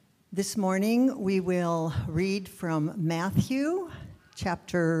This morning we will read from Matthew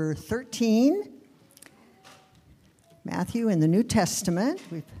chapter 13. Matthew in the New Testament.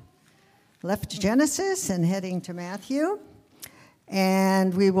 We've left Genesis and heading to Matthew.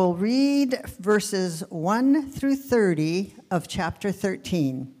 And we will read verses 1 through 30 of chapter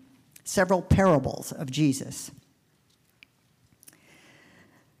 13, several parables of Jesus.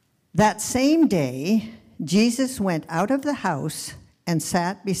 That same day, Jesus went out of the house and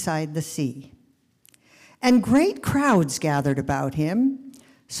sat beside the sea. And great crowds gathered about him,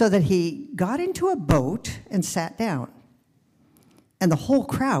 so that he got into a boat and sat down. And the whole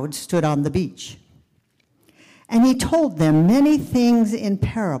crowd stood on the beach. And he told them many things in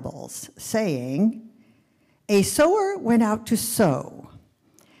parables, saying, A sower went out to sow.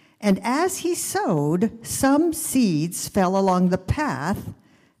 And as he sowed, some seeds fell along the path,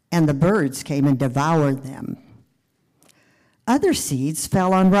 and the birds came and devoured them. Other seeds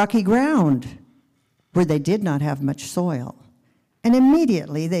fell on rocky ground, where they did not have much soil. And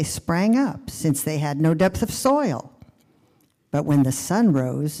immediately they sprang up, since they had no depth of soil. But when the sun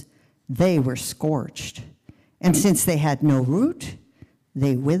rose, they were scorched. And since they had no root,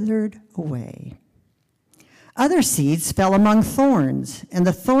 they withered away. Other seeds fell among thorns, and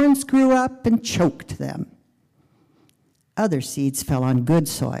the thorns grew up and choked them. Other seeds fell on good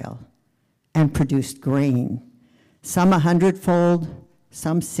soil and produced grain, some 100-fold,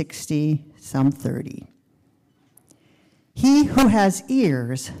 some 60, some 30. He who has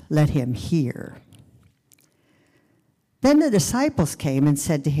ears, let him hear. Then the disciples came and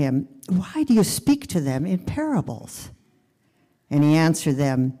said to him, Why do you speak to them in parables? And he answered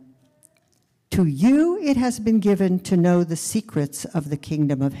them, To you it has been given to know the secrets of the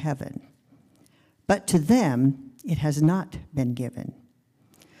kingdom of heaven, but to them it has not been given.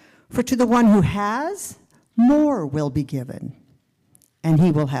 For to the one who has, more will be given, and he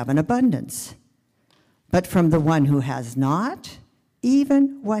will have an abundance. But from the one who has not,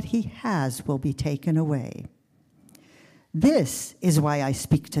 even what he has will be taken away. This is why I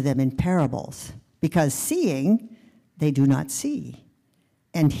speak to them in parables, because seeing they do not see,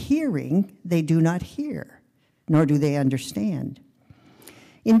 and hearing they do not hear, nor do they understand.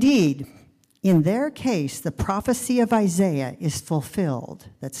 Indeed, in their case, the prophecy of Isaiah is fulfilled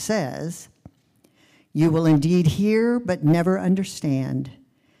that says, You will indeed hear, but never understand,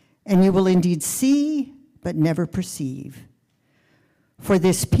 and you will indeed see, but never perceive. For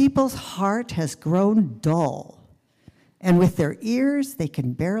this people's heart has grown dull, and with their ears they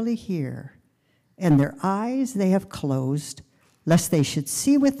can barely hear, and their eyes they have closed, lest they should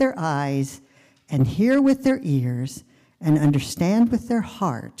see with their eyes, and hear with their ears, and understand with their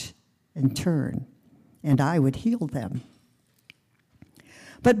heart, and turn, and I would heal them.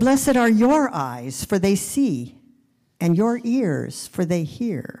 But blessed are your eyes, for they see, and your ears, for they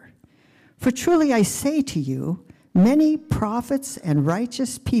hear. For truly I say to you, many prophets and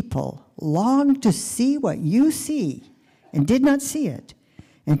righteous people longed to see what you see, and did not see it,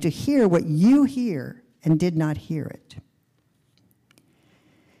 and to hear what you hear, and did not hear it.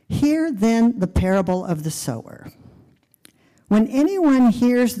 Hear then the parable of the sower. When anyone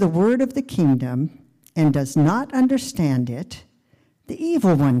hears the word of the kingdom and does not understand it, the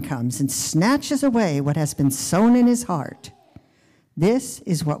evil one comes and snatches away what has been sown in his heart. This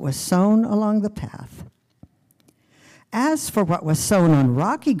is what was sown along the path. As for what was sown on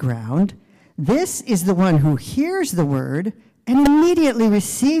rocky ground, this is the one who hears the word and immediately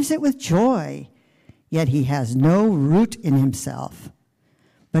receives it with joy, yet he has no root in himself,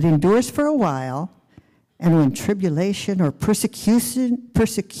 but endures for a while. And when tribulation or persecution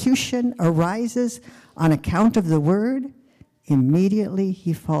arises on account of the word, immediately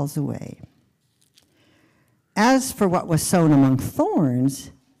he falls away. As for what was sown among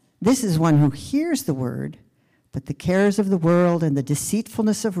thorns, this is one who hears the word, but the cares of the world and the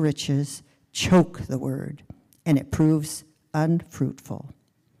deceitfulness of riches choke the word, and it proves unfruitful.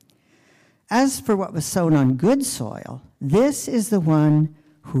 As for what was sown on good soil, this is the one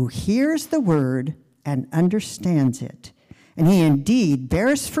who hears the word and understands it, and he indeed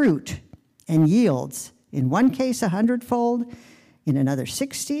bears fruit and yields, in one case 100-fold, in another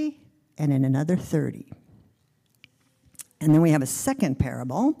 60, and in another 30. And then we have a second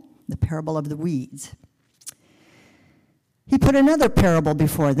parable, the parable of the weeds. He put another parable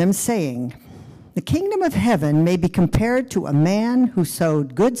before them, saying, The kingdom of heaven may be compared to a man who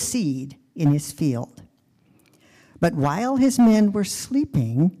sowed good seed in his field. But while his men were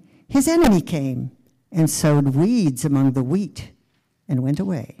sleeping, his enemy came and sowed weeds among the wheat and went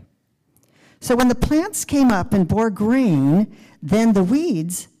away. So when the plants came up and bore grain, then the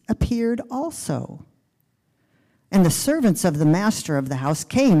weeds appeared also. And the servants of the master of the house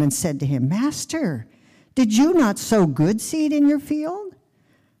came and said to him, Master, did you not sow good seed in your field?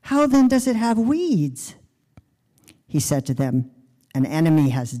 How then does it have weeds? He said to them, An enemy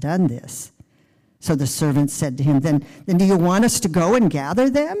has done this. So the servants said to him, Then do you want us to go and gather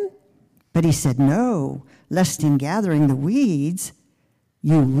them? But he said, No, lest in gathering the weeds,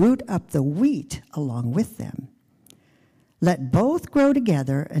 you root up the wheat along with them. Let both grow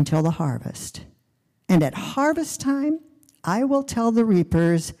together until the harvest. And at harvest time, I will tell the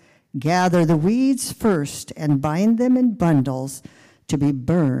reapers, Gather the weeds first and bind them in bundles to be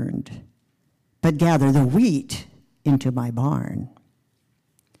burned, but gather the wheat into my barn.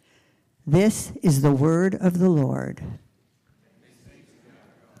 This is the word of the Lord.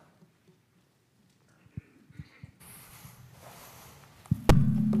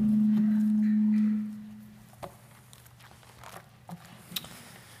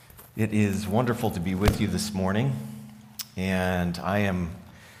 It is wonderful to be with you this morning, and I am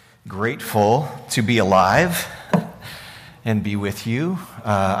grateful to be alive and be with you.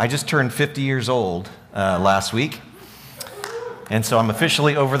 I just turned 50 years old last week, and so I'm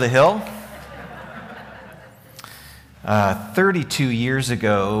officially over the hill. 32 years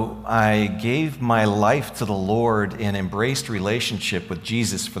ago, I gave my life to the Lord and embraced relationship with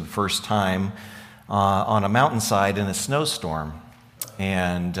Jesus for the first time on a mountainside in a snowstorm.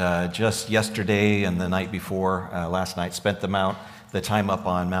 And just yesterday and the night before, last night, spent the time up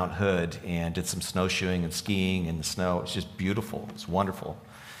on Mount Hood and did some snowshoeing and skiing in the snow. It's just beautiful. It's wonderful.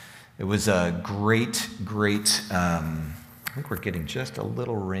 It was a great, I think we're getting just a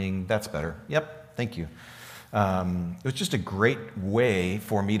little ring. That's better. Yep, thank you. It was just a great way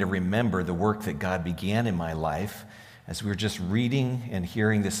for me to remember the work that God began in my life as we were just reading and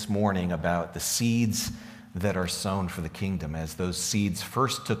hearing this morning about the seeds that are sown for the kingdom, as those seeds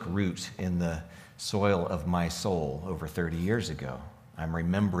first took root in the soil of my soul over 30 years ago. I'm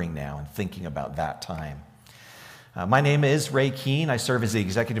remembering now and thinking about that time. My name is Ray Keene. I serve as the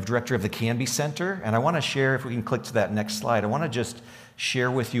executive director of the Canby Center, and I want to share, if we can click to that next slide, I want to just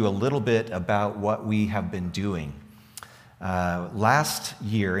share with you a little bit about what we have been doing. Last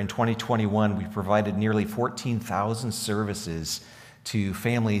year, in 2021, we provided nearly 14,000 services to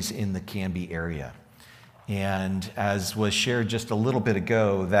families in the Canby area. And as was shared just a little bit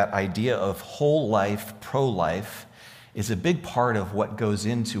ago, that idea of whole life, pro-life, is a big part of what goes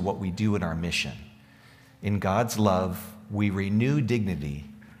into what we do in our mission. In God's love, we renew dignity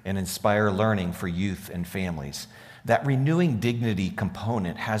and inspire learning for youth and families. That renewing dignity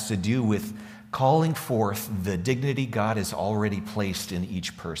component has to do with calling forth the dignity God has already placed in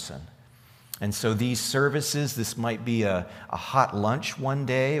each person. And so these services, this might be a hot lunch one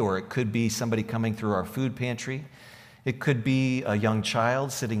day, or it could be somebody coming through our food pantry. It could be a young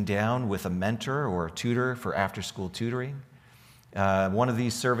child sitting down with a mentor or a tutor for after-school tutoring. One of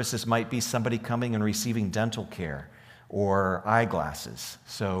these services might be somebody coming and receiving dental care or eyeglasses.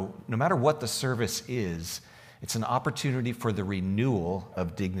 So no matter what the service is, it's an opportunity for the renewal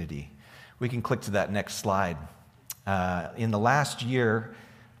of dignity. We can click to that next slide. In the last year,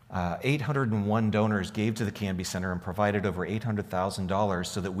 801 donors gave to the Canby Center and provided over $800,000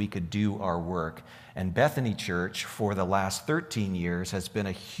 so that we could do our work. And Bethany Church, for the last 13 years, has been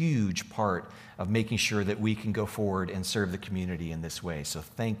a huge part of making sure that we can go forward and serve the community in this way. So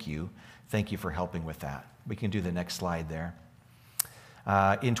thank you. Thank you for helping with that. We can do the next slide there.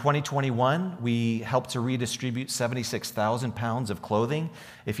 In 2021, we helped to redistribute 76,000 pounds of clothing.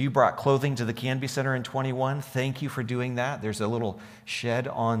 If you brought clothing to the Canby Center in 21, thank you for doing that. There's a little shed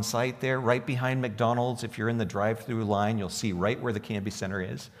on site there right behind McDonald's. If you're in the drive-through line, you'll see right where the Canby Center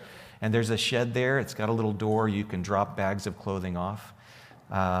is. And there's a shed there. It's got a little door. You can drop bags of clothing off.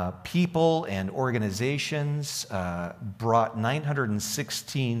 People and organizations brought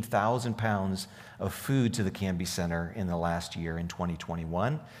 916,000 pounds of food to the Canby Center in the last year in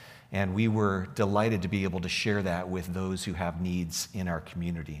 2021, and we were delighted to be able to share that with those who have needs in our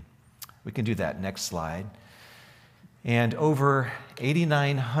community. We can do that next slide. And over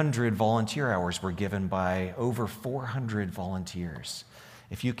 8,900 volunteer hours were given by over 400 volunteers.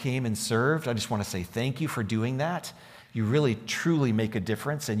 If you came and served, I just want to say thank you for doing that. You really, truly make a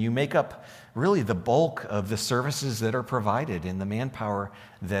difference, and you make up really the bulk of the services that are provided and the manpower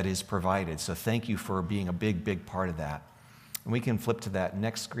that is provided. So thank you for being a big part of that. And we can flip to that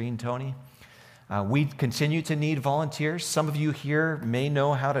next screen, Tony. We continue to need volunteers. Some of you here may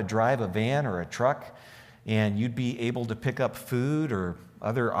know how to drive a van or a truck, and you'd be able to pick up food or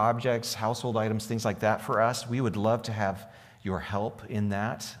other objects, household items, things like that for us. We would love to have your help in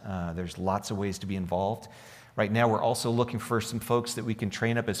that. There's lots of ways to be involved. Right now, we're also looking for some folks that we can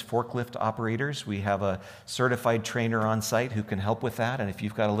train up as forklift operators. We have a certified trainer on site who can help with that. And if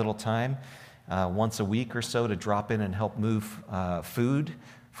you've got a little time, once a week or so to drop in and help move food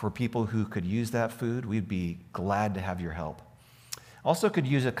for people who could use that food, we'd be glad to have your help. Also could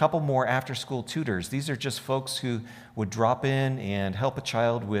use a couple more after-school tutors. These are just folks who would drop in and help a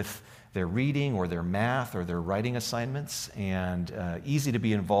child with their reading or their math or their writing assignments, and easy to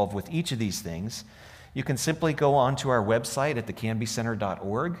be involved with each of these things. You can simply go onto our website at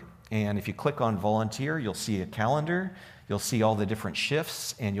thecanbycenter.org, and if you click on volunteer, you'll see a calendar, you'll see all the different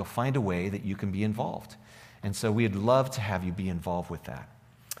shifts, and you'll find a way that you can be involved. And so we'd love to have you be involved with that.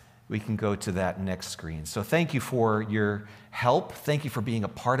 We can go to that next screen. So thank you for your help. Thank you for being a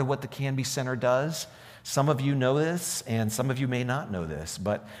part of what the Canby Center does. Some of you know this, and some of you may not know this,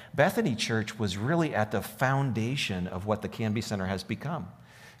 but Bethany Church was really at the foundation of what the Canby Center has become.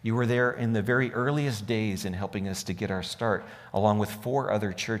 You were there in the very earliest days in helping us to get our start, along with 4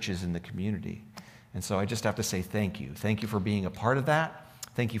 other churches in the community. And so I just have to say thank you. Thank you for being a part of that.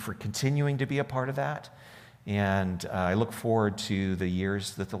 Thank you for continuing to be a part of that. And I look forward to the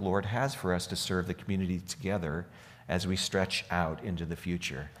years that the Lord has for us to serve the community together as we stretch out into the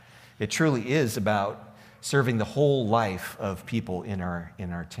future. It truly is about serving the whole life of people in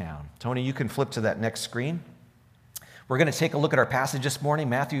our town. Tony, you can flip to that next screen. We're going to take a look at our passage this morning,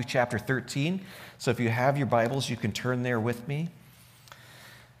 Matthew chapter 13. So if you have your Bibles, you can turn there with me.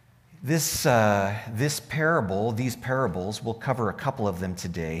 This parable, these parables, we'll cover a couple of them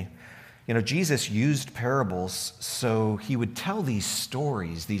today. You know, Jesus used parables so he would tell these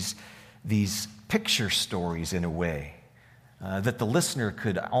stories, these picture stories in a way that the listener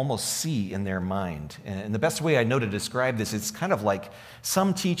could almost see in their mind. And the best way I know to describe this, it's kind of like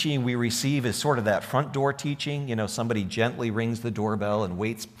some teaching we receive is sort of that front door teaching. You know, somebody gently rings the doorbell and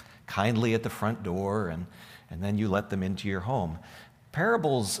waits kindly at the front door, and then you let them into your home.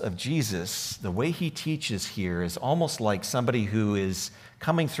 Parables of Jesus, the way he teaches here is almost like somebody who is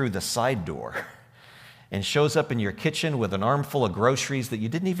coming through the side door and shows up in your kitchen with an armful of groceries that you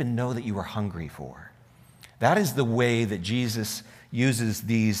didn't even know that you were hungry for. That is the way that Jesus uses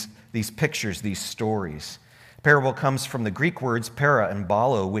these pictures, these stories. Parable comes from the Greek words para and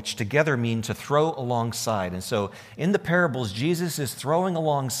balo, which together mean to throw alongside. And so in the parables, Jesus is throwing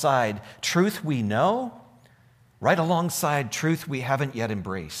alongside truth we know, right alongside truth we haven't yet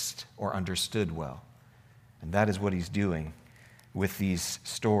embraced or understood well. And that is what he's doing with these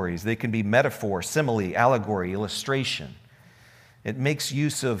stories. They can be metaphor, simile, allegory, illustration. It makes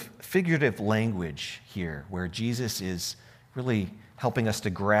use of figurative language here, where Jesus is really helping us to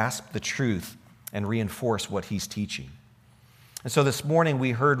grasp the truth and reinforce what he's teaching. And so this morning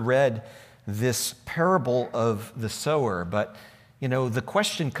we heard read this parable of the sower, but you know, the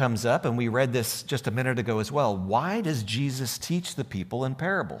question comes up, and we read this just a minute ago as well. Why does Jesus teach the people in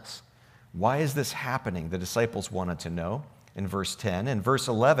parables? Why is this happening? The disciples wanted to know in verse 10. In verse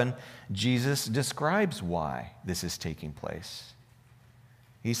 11, Jesus describes why this is taking place.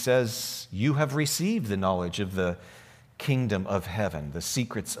 He says, "You have received the knowledge of the kingdom of heaven. The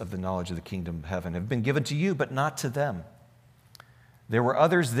secrets of the knowledge of the kingdom of heaven have been given to you, but not to them." There were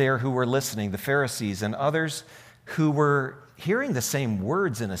others there who were listening, the Pharisees, and others who were hearing the same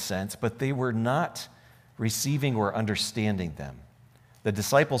words in a sense, but they were not receiving or understanding them. The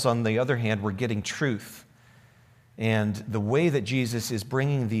disciples, on the other hand, were getting truth. And the way that Jesus is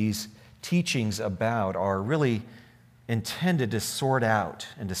bringing these teachings about are really intended to sort out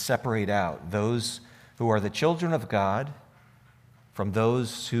and to separate out those who are the children of God from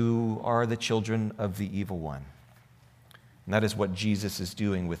those who are the children of the evil one. And that is what Jesus is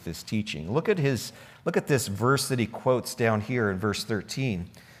doing with this teaching. Look at this verse that he quotes down here in verse 13.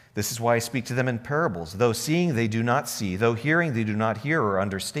 "This is why I speak to them in parables. Though seeing, they do not see. Though hearing, they do not hear or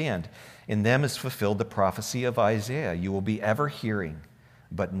understand. In them is fulfilled the prophecy of Isaiah. You will be ever hearing,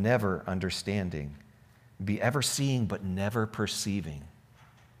 but never understanding. Be ever seeing, but never perceiving."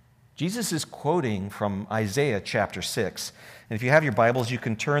 Jesus is quoting from Isaiah chapter 6. And if you have your Bibles, you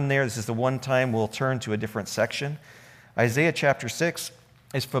can turn there. This is the one time we'll turn to a different section. Isaiah chapter 6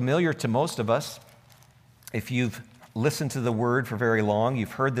 is familiar to most of us. If you've listened to the word for very long,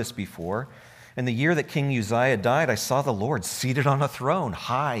 you've heard this before. In the year that King Uzziah died, I saw the Lord seated on a throne,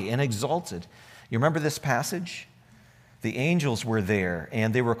 high and exalted. You remember this passage? The angels were there,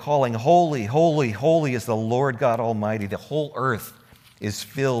 and they were calling, "Holy, holy, holy is the Lord God Almighty. The whole earth is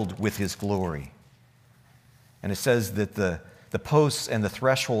filled with his glory." And it says that the posts and the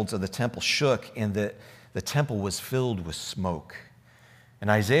thresholds of the temple shook, and that the temple was filled with smoke. And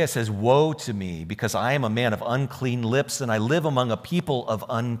Isaiah says, "Woe to me, because I am a man of unclean lips, and I live among a people of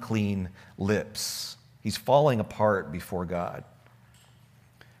unclean lips." He's falling apart before God.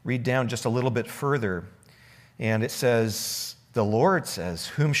 Read down just a little bit further, and it says, the Lord says,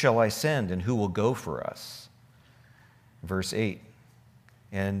 "Whom shall I send, and who will go for us?" Verse 8.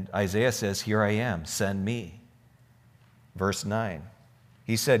 And Isaiah says, "Here I am, send me." Verse 9.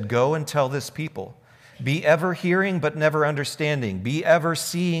 He said, "Go and tell this people, be ever hearing but never understanding, be ever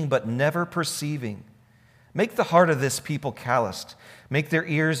seeing but never perceiving. Make the heart of this people calloused, make their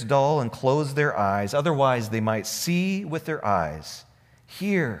ears dull and close their eyes, otherwise they might see with their eyes,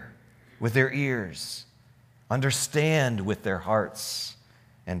 hear with their ears, understand with their hearts,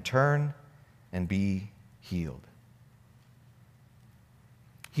 and turn and be healed."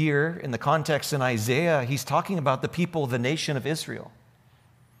 Here, in the context in Isaiah, he's talking about the people, the nation of Israel.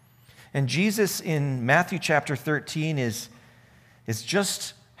 And Jesus in Matthew chapter 13 is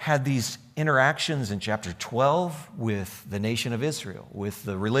just had these interactions in chapter 12 with the nation of Israel, with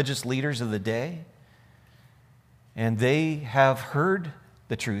the religious leaders of the day. And they have heard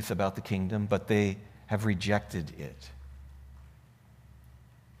the truth about the kingdom, but they have rejected it.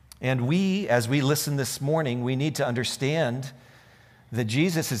 And we, as we listen this morning, we need to understand that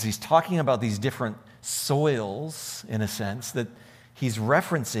Jesus, as he's talking about these different soils, in a sense, that he's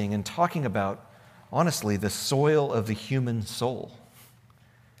referencing and talking about, honestly, the soil of the human soul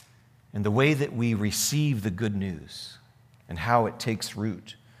and the way that we receive the good news and how it takes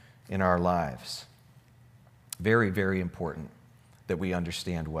root in our lives. Very, very important that we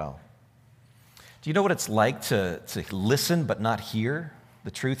understand well. Do you know what it's like to listen but not hear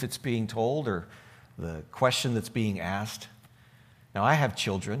the truth that's being told or the question that's being asked? Now, I have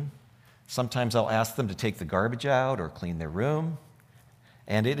children. Sometimes I'll ask them to take the garbage out or clean their room.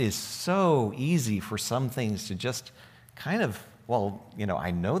 And it is so easy for some things to just kind of,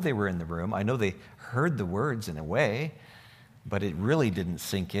 I know they were in the room. I know they heard the words in a way, but it really didn't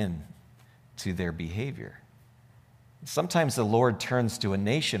sink in to their behavior. Sometimes the Lord turns to a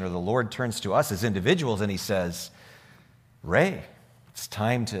nation or the Lord turns to us as individuals and he says, "Ray, it's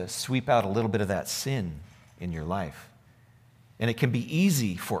time to sweep out a little bit of that sin in your life." And it can be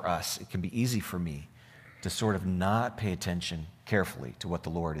easy for us, it can be easy for me to sort of not pay attention carefully to what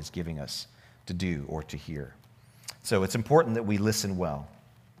the Lord is giving us to do or to hear. So it's important that we listen well.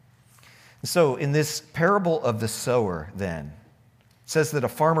 So in this parable of the sower, then, it says that a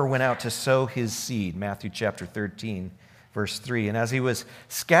farmer went out to sow his seed, Matthew chapter 13, verse 3. And as he was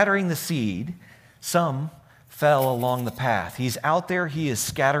scattering the seed, some fell along the path. He's out there, he is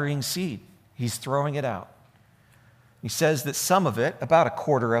scattering seed. He's throwing it out. He says that some of it, about a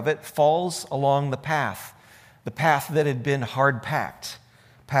quarter of it, falls along the path that had been hard-packed,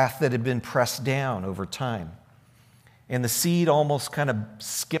 path that had been pressed down over time. And the seed almost kind of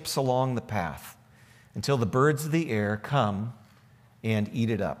skips along the path until the birds of the air come and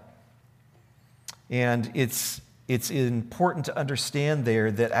eat it up. And it's important to understand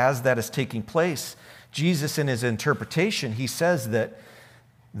there that as that is taking place, Jesus in his interpretation, he says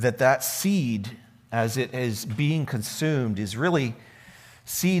that seed, as it is being consumed, is really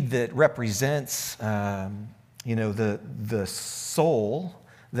seed that represents the soul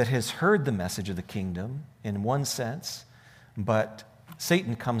that has heard the message of the kingdom in one sense, but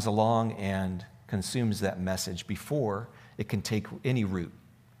Satan comes along and consumes that message before it can take any root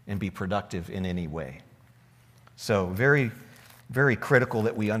and be productive in any way. So very, very critical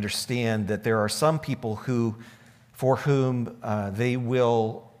that we understand that there are some people for whom they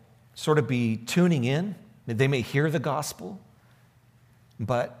will sort of be tuning in. They may hear the gospel,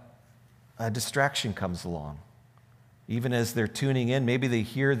 but a distraction comes along. Even as they're tuning in, maybe they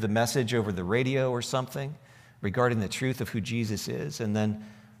hear the message over the radio or something regarding the truth of who Jesus is, and then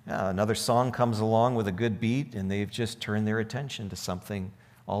another song comes along with a good beat, and they've just turned their attention to something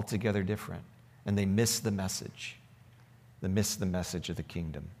altogether different, and they miss the message. They miss the message of the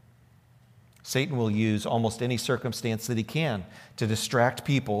kingdom. Satan will use almost any circumstance that he can to distract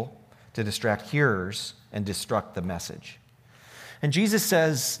people, to distract hearers, and destruct the message. And Jesus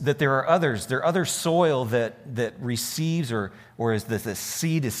says that there are other soil that receives or as the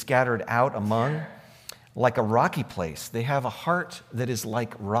seed is scattered out among, like a rocky place. They have a heart that is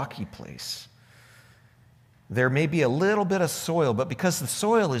like rocky place. There may be a little bit of soil, but because the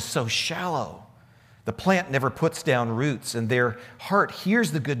soil is so shallow, the plant never puts down roots, and their heart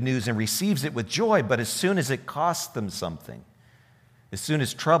hears the good news and receives it with joy, but as soon as it costs them something, as soon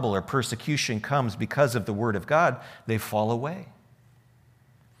as trouble or persecution comes because of the word of God, they fall away.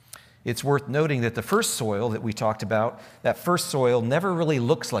 It's worth noting that the first soil that we talked about, that first soil never really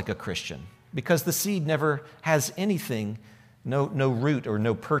looks like a Christian because the seed never has anything, no root or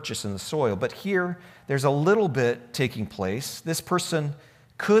no purchase in the soil. But here, there's a little bit taking place. This person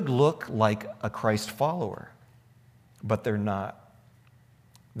could look like a Christ follower, but they're not.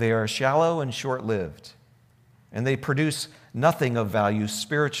 They are shallow and short-lived, and they produce nothing of value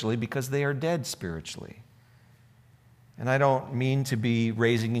spiritually because they are dead spiritually. And I don't mean to be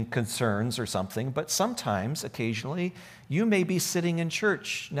raising concerns or something, but sometimes, occasionally, you may be sitting in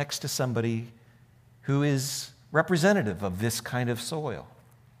church next to somebody who is representative of this kind of soil.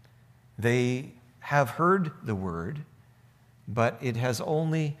 They have heard the word, but it has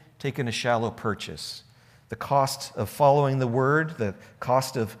only taken a shallow purchase. The cost of following the word, the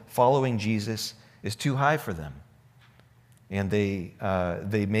cost of following Jesus is too high for them, and they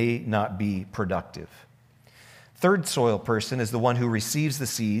may not be productive. Third soil person is the one who receives the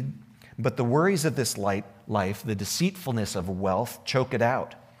seed, but the worries of this life, the deceitfulness of wealth, choke it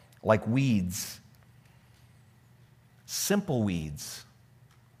out like weeds. Simple weeds.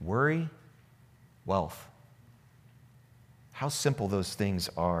 Worry, wealth. How simple those things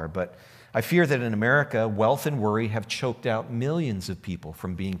are. But I fear that in America, wealth and worry have choked out millions of people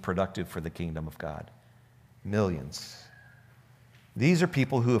from being productive for the kingdom of God. Millions. These are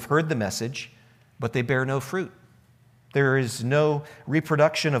people who have heard the message, but they bear no fruit. There is no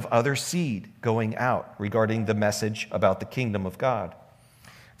reproduction of other seed going out regarding the message about the kingdom of God.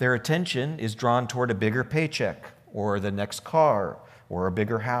 Their attention is drawn toward a bigger paycheck or the next car or a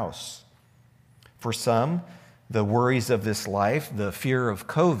bigger house. For some, the worries of this life, the fear of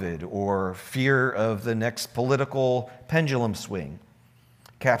COVID or fear of the next political pendulum swing,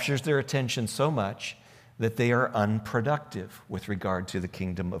 captures their attention so much that they are unproductive with regard to the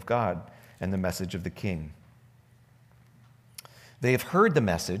kingdom of God and the message of the King. They have heard the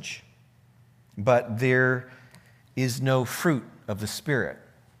message, but there is no fruit of the Spirit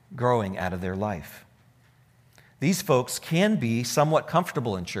growing out of their life. These folks can be somewhat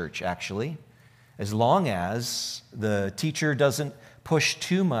comfortable in church, actually, as long as the teacher doesn't push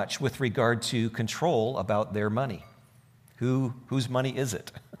too much with regard to control about their money. Whose money is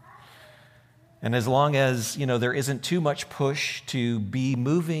it? And as long as, there isn't too much push to be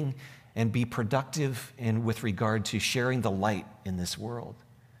moving and be productive with regard to sharing the light in this world.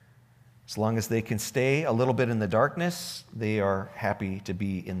 As long as they can stay a little bit in the darkness, they are happy to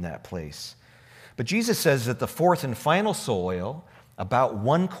be in that place. But Jesus says that the fourth and final soil, about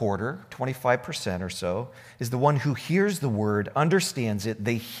 1/4, 25% or so, is the one who hears the word, understands it.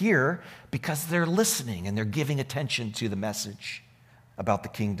 They hear because they're listening and they're giving attention to the message about the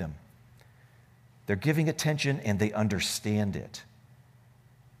kingdom. They're giving attention and they understand it.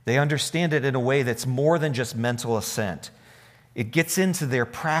 They understand it in a way that's more than just mental assent. It gets into their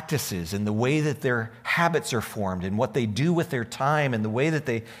practices and the way that their habits are formed and what they do with their time and the way that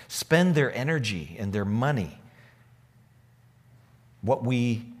they spend their energy and their money. What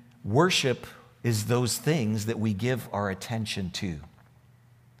we worship is those things that we give our attention to.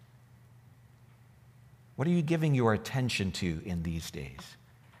 What are you giving your attention to in these days?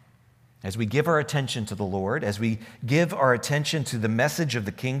 As we give our attention to the Lord, as we give our attention to the message of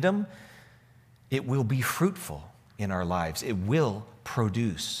the kingdom, it will be fruitful in our lives. It will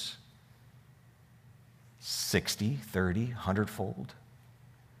produce 60, 30, 100-fold.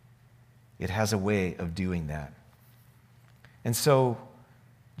 It has a way of doing that. And so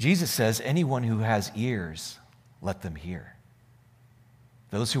Jesus says, anyone who has ears, let them hear.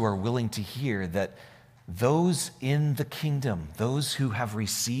 Those who are willing to hear, that those in the kingdom, those who have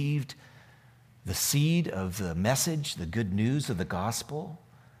received the seed of the message, the good news of the gospel,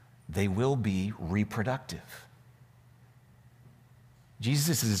 they will be reproductive.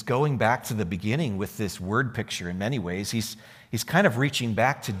 Jesus is going back to the beginning with this word picture in many ways. He's kind of reaching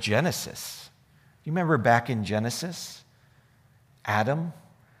back to Genesis. You remember back in Genesis? Adam,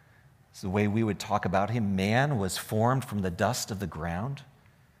 it's the way we would talk about him. Man was formed from the dust of the ground.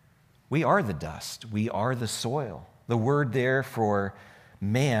 We are the dust. We are the soil. The word there for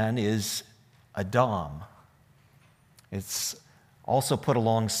man is Adam. It's also put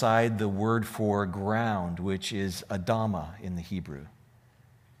alongside the word for ground, which is Adama in the Hebrew.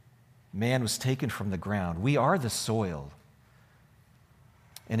 Man was taken from the ground. We are the soil.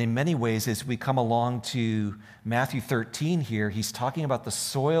 And in many ways, as we come along to Matthew 13 here, he's talking about the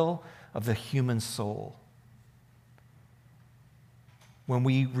soil of the human soul. When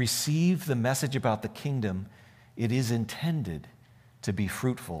we receive the message about the kingdom, it is intended to be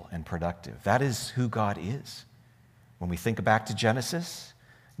fruitful and productive. That is who God is. When we think back to Genesis,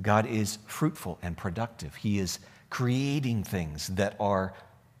 God is fruitful and productive. He is creating things that are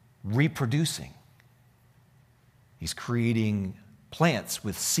reproducing. He's creating plants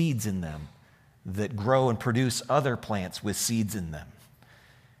with seeds in them that grow and produce other plants with seeds in them.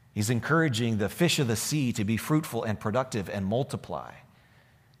 He's encouraging the fish of the sea to be fruitful and productive and multiply.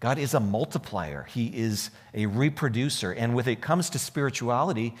 God is a multiplier. He is a reproducer. And when it comes to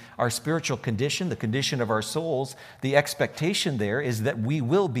spirituality, our spiritual condition, the condition of our souls, the expectation there is that we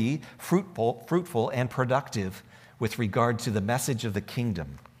will be fruitful and productive with regard to the message of the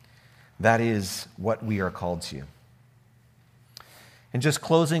kingdom. That is what we are called to. And just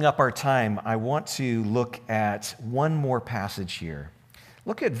closing up our time, I want to look at one more passage here.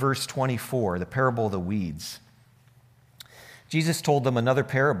 Look at verse 24, the parable of the weeds. Jesus told them another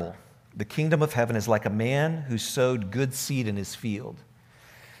parable. The kingdom of heaven is like a man who sowed good seed in his field.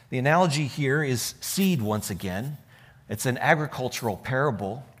 The analogy here is seed once again. It's an agricultural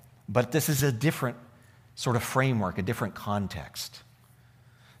parable, but this is a different sort of framework, a different context.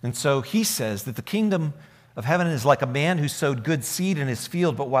 And so he says that the kingdom of heaven is like a man who sowed good seed in his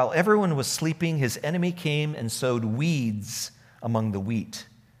field, but while everyone was sleeping, his enemy came and sowed weeds among the wheat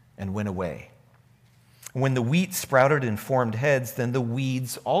and went away. When the wheat sprouted and formed heads, then the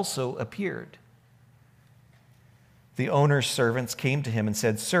weeds also appeared. The owner's servants came to him and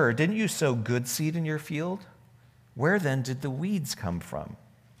said, "Sir, didn't you sow good seed in your field? Where then did the weeds come from?"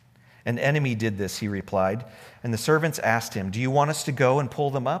 "An enemy did this," he replied. And the servants asked him, "Do you want us to go and pull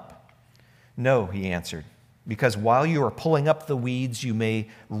them up?" "No," he answered, "because while you are pulling up the weeds, you may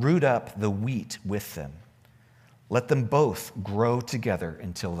root up the wheat with them. Let them both grow together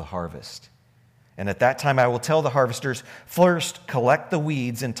until the harvest. And at that time I will tell the harvesters, first collect the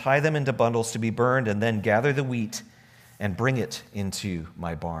weeds and tie them into bundles to be burned, and then gather the wheat and bring it into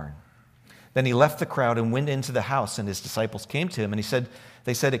my barn." Then he left the crowd and went into the house, and his disciples came to him, and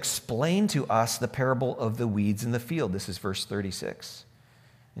they said, "Explain to us the parable of the weeds in the field." This is verse 36.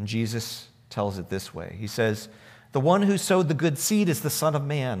 And Jesus tells it this way. He says, "The one who sowed the good seed is the Son of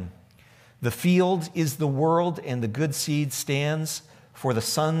Man. The field is the world, and the good seed stands for the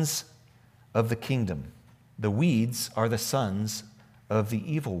sons of the kingdom. The weeds are the sons of the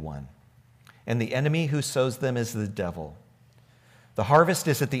evil one, and the enemy who sows them is the devil. The harvest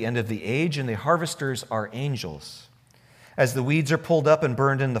is at the end of the age, and the harvesters are angels. As the weeds are pulled up and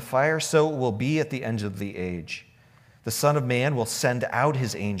burned in the fire, so it will be at the end of the age. The Son of Man will send out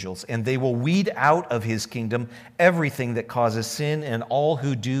his angels, and they will weed out of his kingdom everything that causes sin and all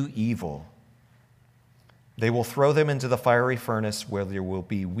who do evil. They will throw them into the fiery furnace, where there will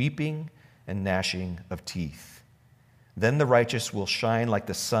be weeping and gnashing of teeth. Then the righteous will shine like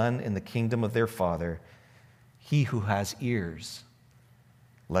the sun in the kingdom of their Father. He who has ears,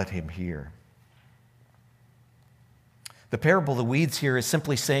 let him hear." The parable of the weeds here is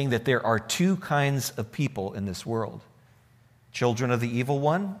simply saying that there are two kinds of people in this world: children of the evil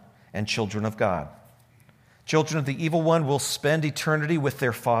one and children of God. Children of the evil one will spend eternity with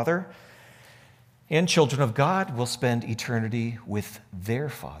their father, and children of God will spend eternity with their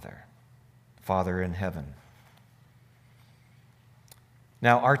Father in heaven.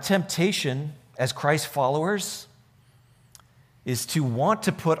 Now, our temptation as Christ followers is to want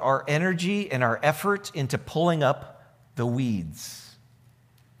to put our energy and our effort into pulling up the weeds.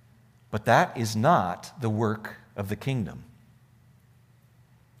 But that is not the work of the kingdom.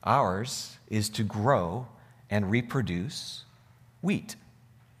 Ours is to grow and reproduce wheat,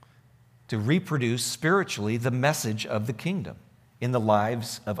 to reproduce spiritually the message of the kingdom in the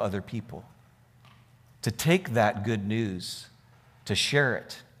lives of other people, to take that good news, to share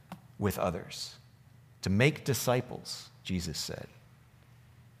it with others, to make disciples, Jesus said.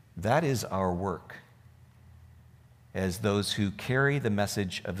 That is our work as those who carry the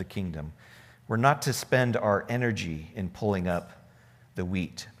message of the kingdom. We're not to spend our energy in pulling up the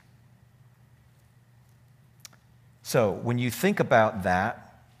wheat. So when you think about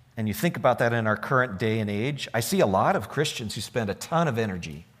that, and you think about that in our current day and age, I see a lot of Christians who spend a ton of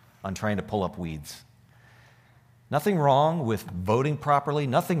energy on trying to pull up weeds. Nothing wrong with voting properly,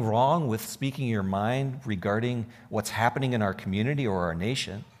 nothing wrong with speaking your mind regarding what's happening in our community or our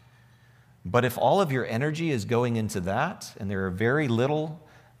nation. But if all of your energy is going into that, and there are very little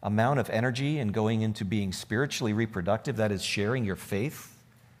amount of energy in going into being spiritually reproductive, that is sharing your faith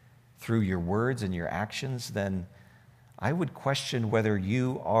through your words and your actions, then I would question whether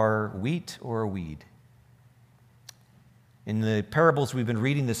you are wheat or a weed. In the parables we've been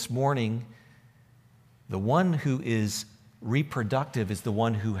reading this morning, the one who is reproductive is the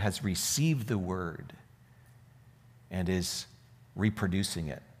one who has received the word and is reproducing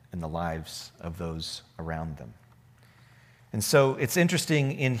it in the lives of those around them. And so it's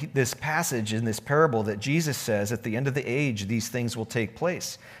interesting in this passage, in this parable, that Jesus says at the end of the age, these things will take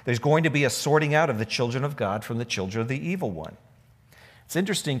place. There's going to be a sorting out of the children of God from the children of the evil one. It's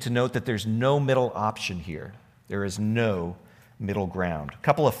interesting to note that there's no middle option here. There is no middle ground. A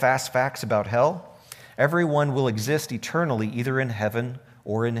couple of fast facts about hell. Everyone will exist eternally either in heaven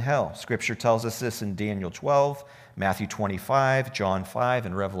or in hell. Scripture tells us this in Daniel 12, Matthew 25, John 5,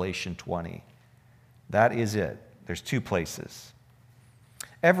 and Revelation 20. That is it. There's two places.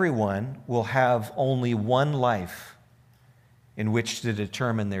 Everyone will have only one life in which to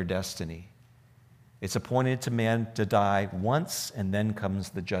determine their destiny. It's appointed to man to die once, and then comes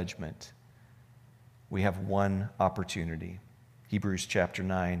the judgment. We have one opportunity. Hebrews chapter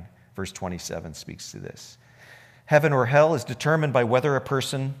 9, verse 27 speaks to this. Heaven or hell is determined by whether a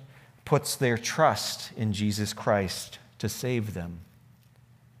person puts their trust in Jesus Christ to save them.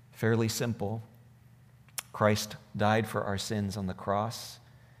 Fairly simple. Christ died for our sins on the cross,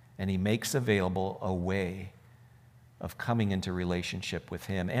 and he makes available a way of coming into relationship with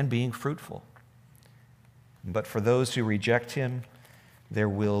him and being fruitful. But for those who reject him, there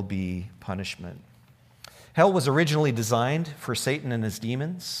will be punishment. Hell was originally designed for Satan and his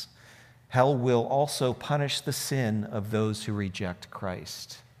demons. Hell will also punish the sin of those who reject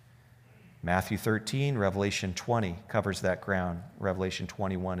Christ. Matthew 13, Revelation 20 covers that ground, Revelation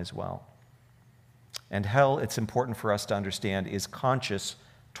 21 as well. And hell, it's important for us to understand, is conscious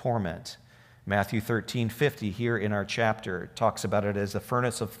torment. Matthew 13:50 here in our chapter talks about it as a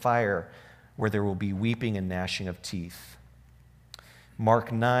furnace of fire where there will be weeping and gnashing of teeth.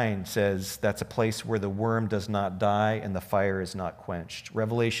 Mark 9 says that's a place where the worm does not die and the fire is not quenched.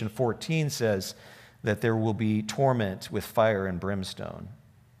 Revelation 14 says that there will be torment with fire and brimstone.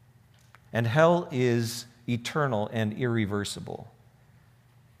 And hell is eternal and irreversible.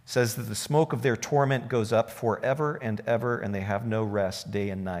 It says that the smoke of their torment goes up forever and ever, and they have no rest day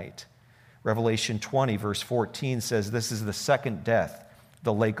and night. Revelation 20, verse 14 says this is the second death,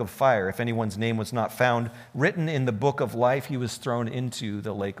 the lake of fire. If anyone's name was not found written in the book of life, he was thrown into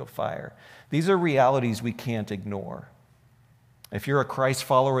the lake of fire. These are realities we can't ignore. If you're a Christ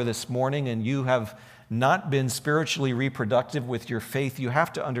follower this morning and you have not been spiritually reproductive with your faith, you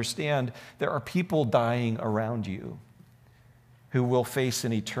have to understand there are people dying around you who will face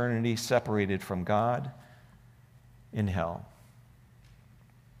an eternity separated from God in hell.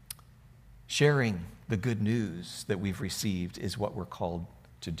 Sharing the good news that we've received is what we're called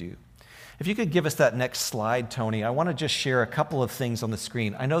to do. If you could give us that next slide, Tony, I want to just share a couple of things on the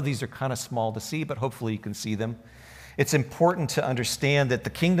screen. I know these are kind of small to see, but hopefully you can see them. It's important to understand that the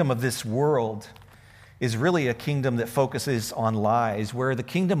kingdom of this world is really a kingdom that focuses on lies, where the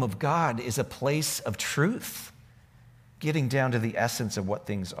kingdom of God is a place of truth, getting down to the essence of what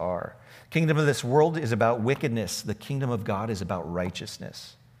things are. Kingdom of this world is about wickedness. The kingdom of God is about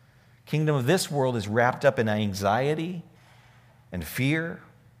righteousness. Kingdom of this world is wrapped up in anxiety and fear,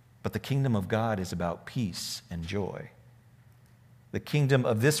 but the kingdom of God is about peace and joy. The kingdom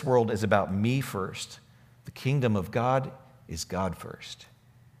of this world is about me first. The kingdom of God is God first.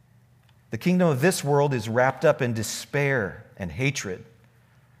 The kingdom of this world is wrapped up in despair and hatred.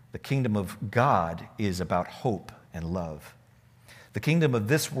 The kingdom of God is about hope and love. The kingdom of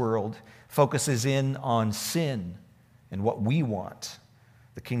this world focuses in on sin and what we want.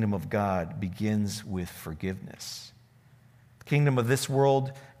 The kingdom of God begins with forgiveness. The kingdom of this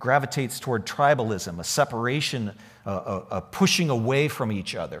world gravitates toward tribalism, a separation, a pushing away from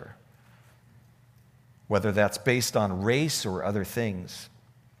each other, whether that's based on race or other things.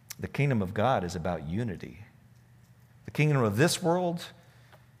 The kingdom of God is about unity. The kingdom of this world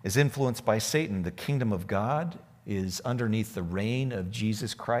is influenced by Satan. The kingdom of God is underneath the reign of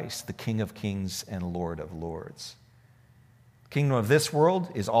Jesus Christ, the King of Kings and Lord of Lords. The kingdom of this world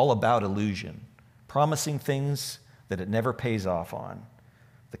is all about illusion, promising things that it never pays off on.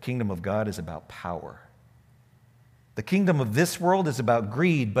 The kingdom of God is about power. The kingdom of this world is about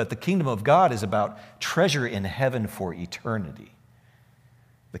greed, but the kingdom of God is about treasure in heaven for eternity.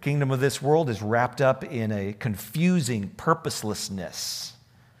 The kingdom of this world is wrapped up in a confusing purposelessness.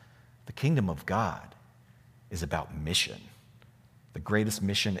 The kingdom of God is about mission, the greatest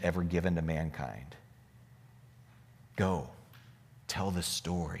mission ever given to mankind. Go, tell the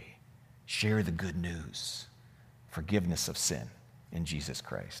story, share the good news, forgiveness of sin in Jesus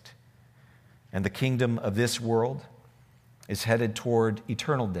Christ. And the kingdom of this world is headed toward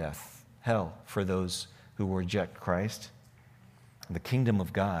eternal death, hell, for those who reject Christ. And the kingdom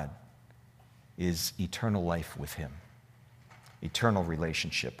of God is eternal life with him, eternal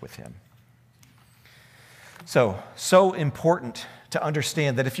relationship with him. So important to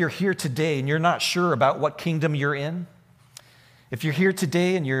understand that if you're here today and you're not sure about what kingdom you're in, if you're here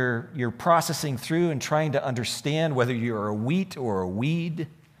today and you're processing through and trying to understand whether you're a wheat or a weed,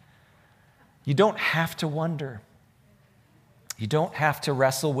 you don't have to wonder. You don't have to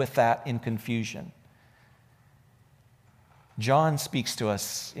wrestle with that in confusion. John speaks to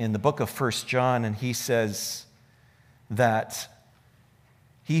us in the book of 1 John, and he says that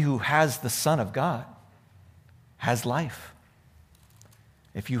He who has the Son of God has life.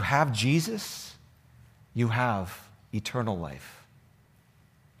 If you have Jesus, you have eternal life.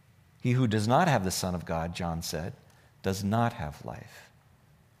 He who does not have the Son of God, John said, does not have life.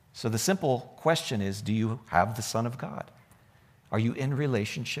 So the simple question is, do you have the Son of God? Are you in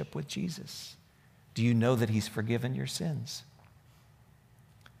relationship with Jesus? Do you know that he's forgiven your sins?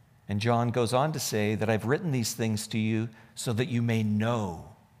 And John goes on to say that I've written these things to you so that you may know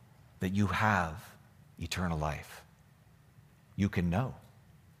that you have eternal life. You can know.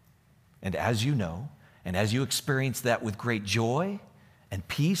 And as you know, and as you experience that with great joy and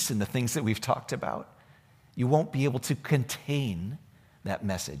peace and the things that we've talked about, you won't be able to contain that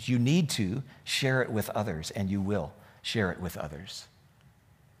message. You need to share it with others, and you will share it with others.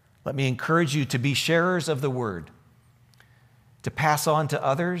 Let me encourage you to be sharers of the word, to pass on to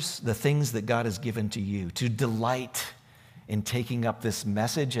others the things that God has given to you, to delight in taking up this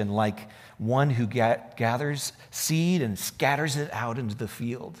message, and like one who gathers seed and scatters it out into the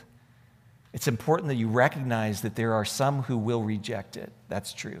field. It's important that you recognize that there are some who will reject it.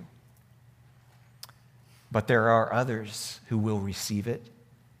 That's true. But there are others who will receive it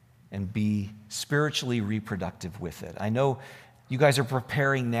and be spiritually reproductive with it. I know you guys are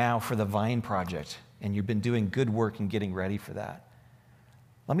preparing now for the Vine Project, and you've been doing good work in getting ready for that.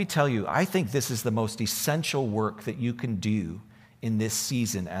 Let me tell you, I think this is the most essential work that you can do in this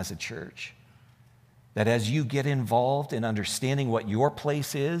season as a church. That as you get involved in understanding what your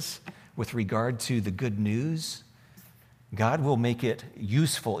place is with regard to the good news, God will make it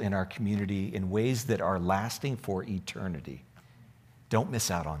useful in our community in ways that are lasting for eternity. Don't miss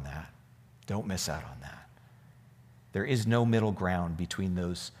out on that. Don't miss out on that. There is no middle ground between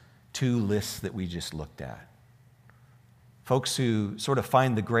those two lists that we just looked at. Folks who sort of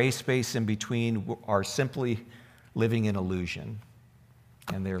find the gray space in between are simply living in illusion,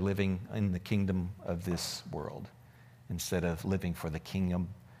 and they're living in the kingdom of this world instead of living for the kingdom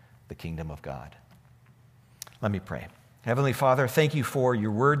of God. Let me pray. Heavenly Father, thank you for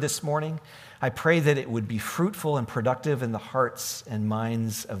your word this morning. I pray that it would be fruitful and productive in the hearts and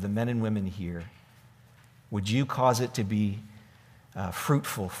minds of the men and women here. Would you cause it to be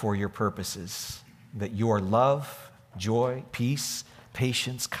fruitful for your purposes, that your love, joy, peace,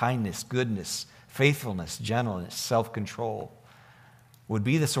 patience, kindness, goodness, faithfulness, gentleness, self-control would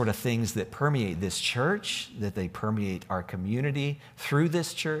be the sort of things that permeate this church, that they permeate our community through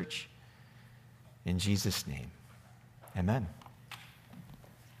this church. In Jesus' name. Amen.